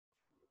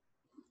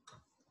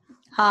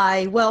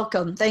Hi,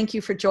 welcome. Thank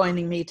you for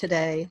joining me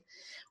today.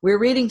 We're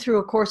reading through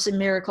A Course in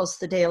Miracles,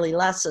 the daily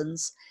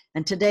lessons,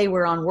 and today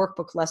we're on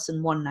workbook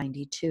lesson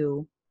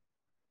 192.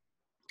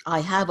 I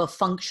have a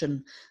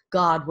function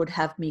God would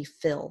have me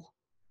fill.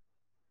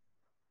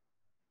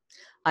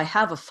 I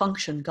have a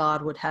function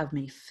God would have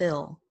me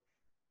fill.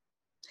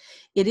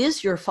 It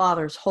is your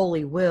Father's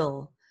holy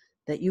will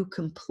that you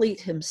complete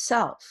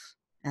himself,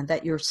 and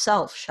that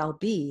yourself shall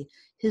be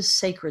his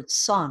sacred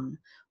Son,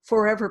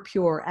 forever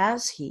pure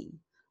as he,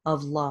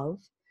 of love,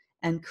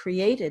 and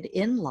created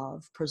in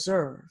love,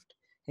 preserved,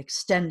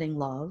 extending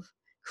love,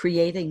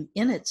 creating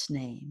in its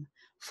name,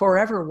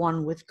 forever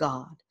one with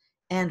God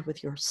and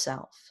with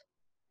yourself.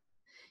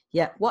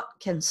 Yet what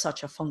can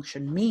such a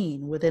function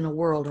mean within a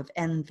world of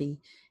envy,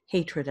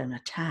 hatred, and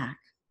attack?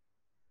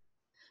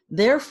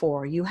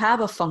 Therefore, you have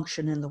a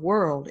function in the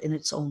world in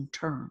its own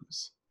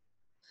terms.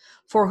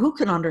 For who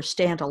can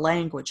understand a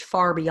language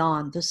far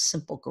beyond this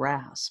simple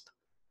grasp?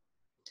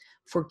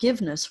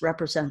 Forgiveness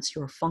represents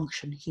your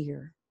function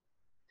here.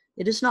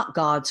 It is not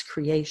God's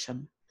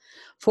creation,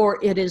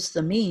 for it is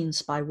the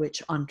means by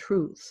which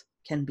untruth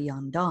can be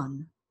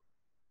undone.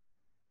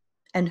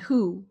 And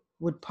who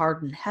would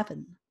pardon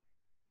heaven?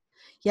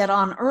 Yet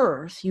on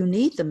earth you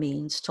need the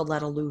means to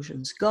let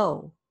illusions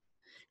go.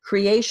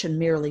 Creation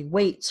merely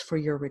waits for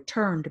your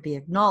return to be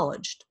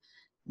acknowledged,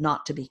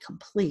 not to be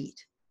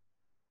complete.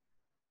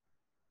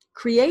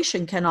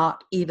 Creation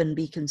cannot even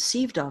be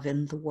conceived of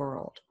in the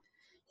world.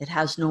 It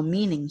has no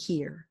meaning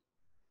here.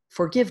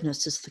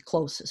 Forgiveness is the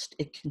closest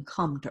it can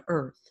come to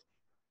earth.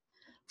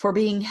 For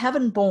being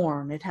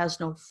heaven-born, it has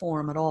no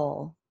form at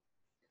all.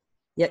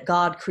 Yet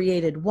God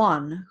created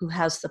one who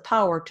has the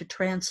power to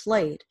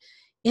translate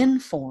in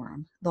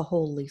form the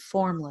wholly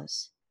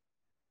formless.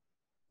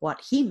 What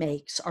he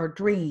makes are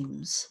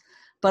dreams,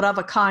 but of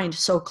a kind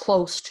so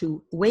close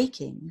to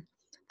waking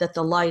that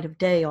the light of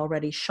day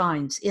already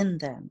shines in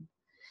them,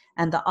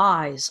 and the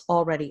eyes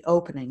already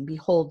opening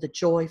behold the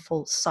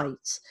joyful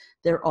sights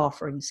their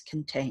offerings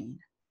contain.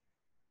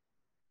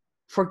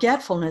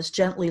 Forgetfulness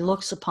gently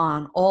looks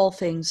upon all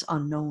things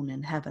unknown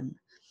in heaven,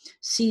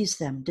 sees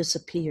them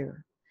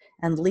disappear,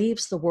 and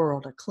leaves the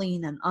world a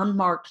clean and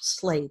unmarked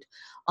slate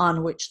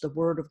on which the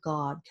word of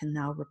God can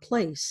now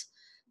replace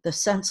the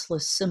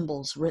senseless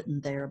symbols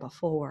written there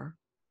before.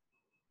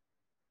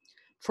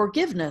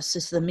 Forgiveness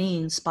is the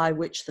means by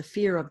which the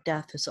fear of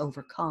death is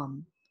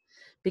overcome,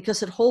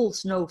 because it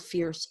holds no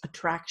fierce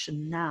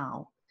attraction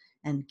now,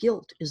 and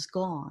guilt is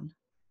gone.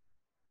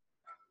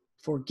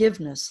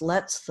 Forgiveness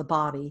lets the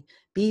body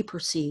be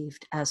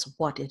perceived as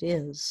what it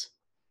is,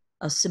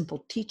 a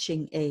simple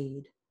teaching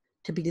aid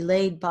to be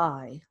laid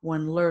by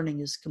when learning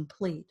is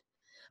complete,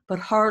 but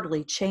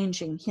hardly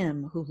changing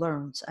him who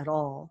learns at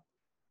all.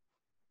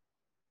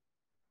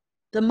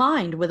 The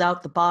mind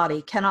without the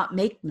body cannot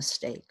make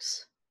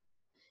mistakes.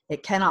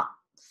 It cannot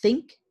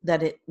think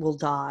that it will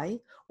die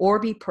or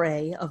be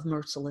prey of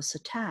merciless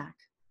attack.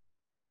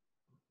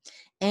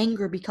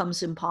 Anger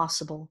becomes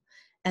impossible,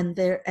 and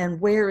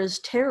where is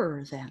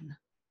terror then?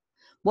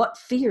 What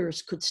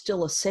fears could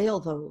still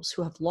assail those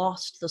who have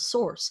lost the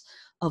source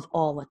of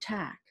all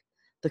attack,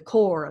 the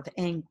core of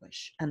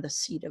anguish and the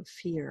seat of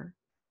fear?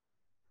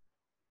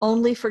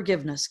 Only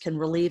forgiveness can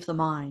relieve the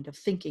mind of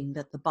thinking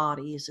that the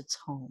body is its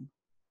home.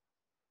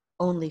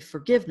 Only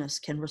forgiveness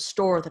can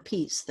restore the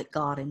peace that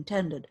God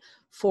intended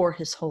for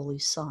his holy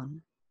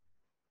Son.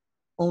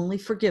 Only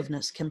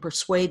forgiveness can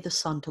persuade the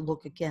Son to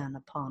look again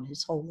upon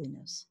his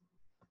holiness.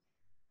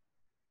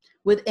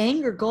 With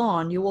anger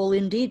gone, you will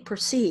indeed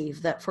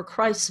perceive that for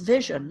Christ's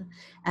vision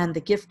and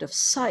the gift of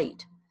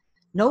sight,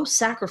 no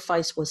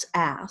sacrifice was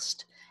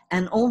asked,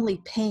 and only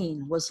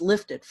pain was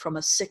lifted from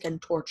a sick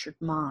and tortured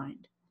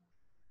mind.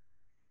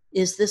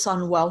 Is this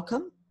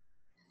unwelcome?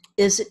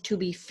 Is it to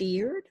be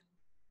feared?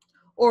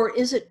 Or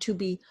is it to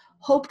be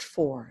hoped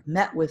for,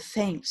 met with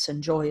thanks,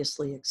 and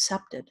joyously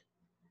accepted?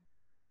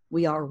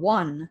 We are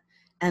one,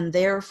 and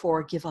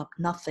therefore give up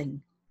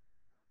nothing.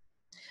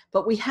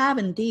 But we have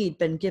indeed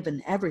been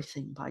given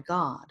everything by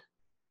God.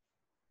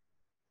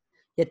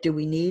 Yet do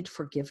we need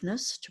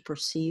forgiveness to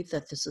perceive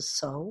that this is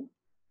so?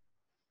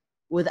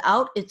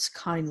 Without its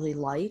kindly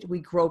light, we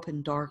grope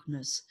in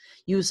darkness,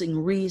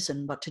 using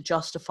reason but to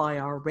justify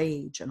our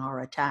rage and our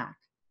attack.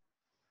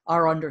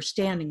 Our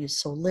understanding is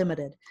so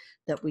limited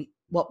that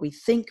what we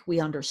think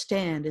we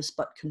understand is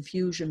but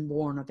confusion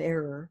born of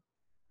error.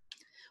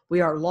 We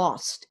are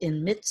lost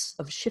in midst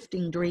of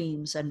shifting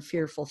dreams and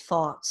fearful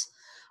thoughts,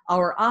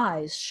 our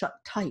eyes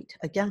shut tight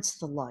against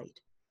the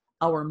light,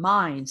 our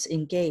minds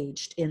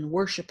engaged in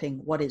worshiping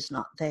what is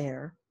not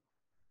there.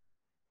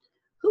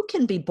 Who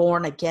can be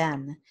born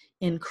again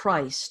in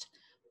Christ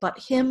but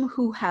him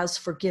who has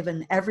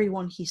forgiven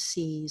everyone he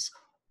sees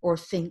or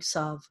thinks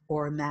of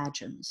or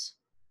imagines?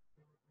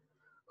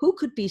 Who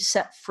could be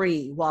set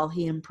free while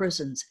he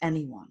imprisons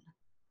anyone?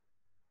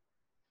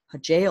 A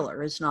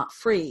jailer is not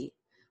free,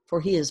 for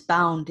he is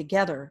bound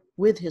together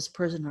with his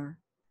prisoner.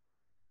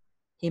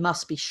 He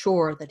must be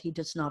sure that he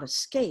does not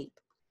escape,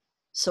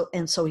 so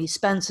he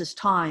spends his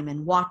time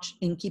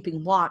in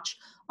keeping watch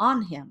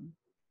on him.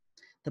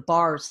 The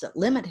bars that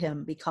limit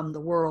him become the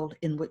world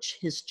in which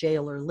his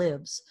jailer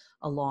lives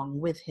along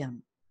with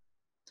him.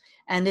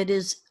 And it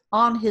is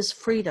on his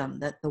freedom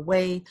that the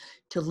way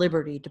to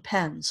liberty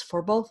depends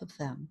for both of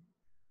them.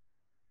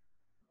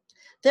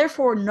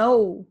 Therefore,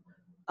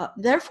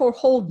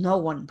 hold no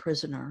one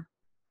prisoner.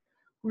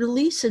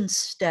 Release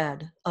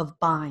instead of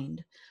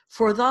bind,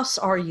 for thus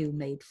are you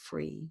made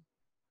free.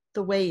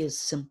 The way is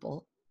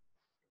simple.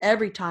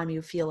 Every time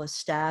you feel a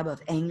stab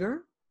of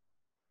anger,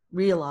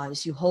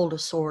 realize you hold a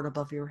sword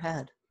above your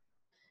head,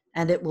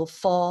 and it will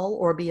fall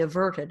or be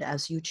averted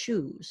as you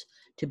choose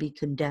to be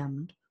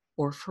condemned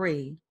or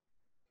free.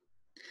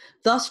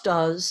 Thus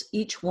does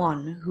each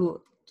one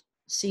who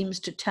seems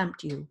to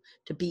tempt you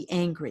to be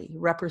angry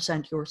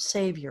represent your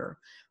Savior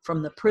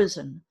from the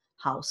prison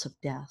house of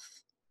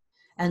death.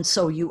 And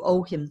so you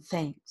owe him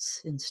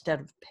thanks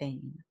instead of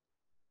pain.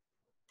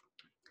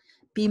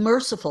 Be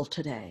merciful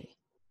today.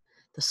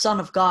 The Son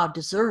of God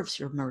deserves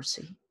your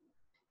mercy.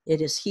 It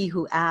is he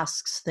who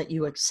asks that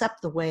you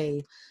accept the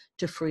way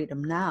to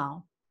freedom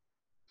now.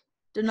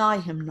 Deny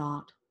him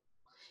not.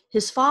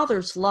 His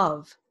Father's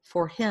love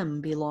for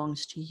him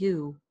belongs to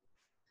you.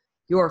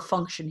 Your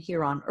function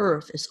here on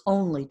earth is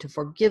only to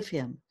forgive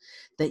him,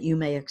 that you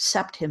may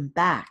accept him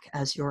back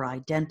as your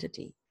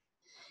identity.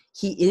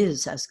 He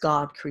is as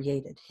God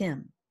created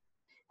him,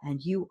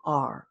 and you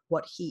are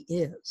what he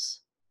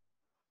is.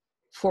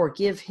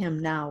 Forgive him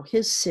now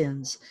his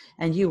sins,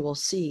 and you will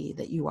see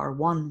that you are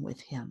one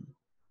with him.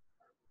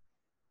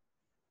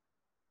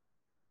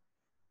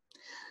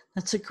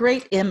 That's a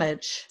great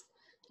image.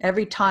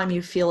 Every time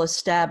you feel a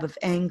stab of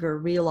anger,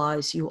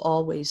 realize you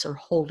always are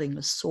holding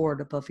a sword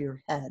above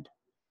your head,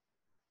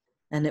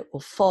 and it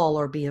will fall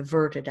or be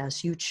averted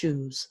as you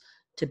choose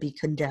to be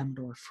condemned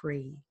or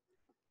free.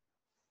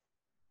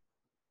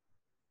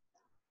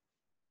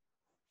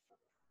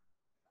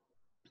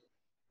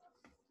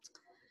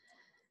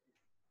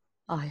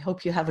 I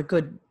hope you have a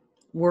good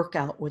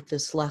workout with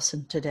this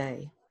lesson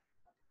today.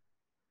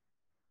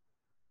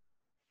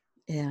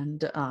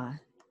 And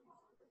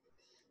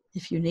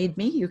if you need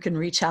me, you can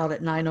reach out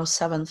at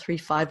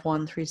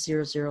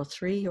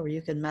 907-351-3003, or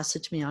you can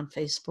message me on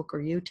Facebook or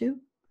YouTube.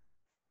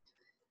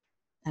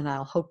 And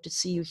I'll hope to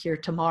see you here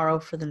tomorrow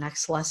for the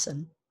next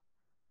lesson.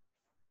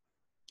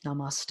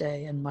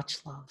 Namaste and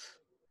much love.